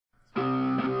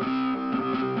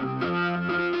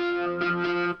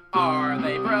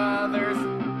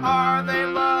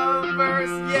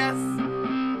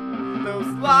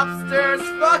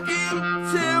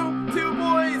Two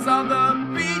boys on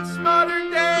the beach, modern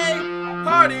day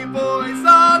party boys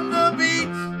on the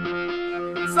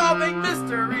beach, solving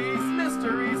mysteries,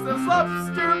 those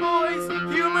lobster boys,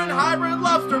 human hybrid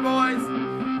lobster boys,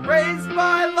 raised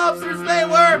by lobsters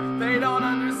they don't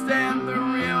understand the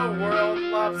real world.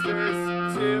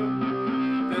 Lobsters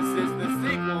 2. This is the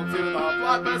sequel to the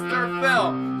blockbuster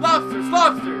film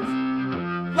Lobsters.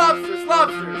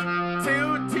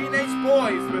 Two teenage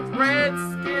boys with red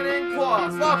skin and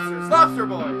claws. Lobster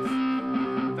boys.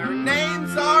 Their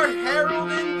names are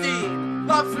Harold and Dean.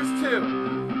 Lobsters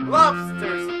 2.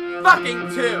 Lobsters fucking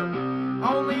 2.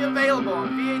 Only available on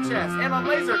VHS and on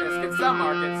Laserdisc in some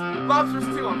markets. Lobsters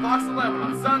 2 on Fox 11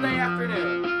 on Sunday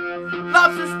afternoon.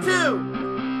 Lobsters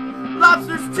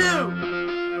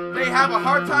 2! They have a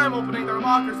hard time opening their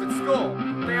lockers at school.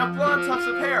 They have blonde tufts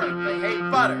of hair. They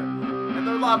hate butter. And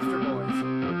they're lobster boys.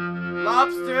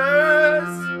 Lobsters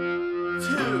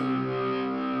 2.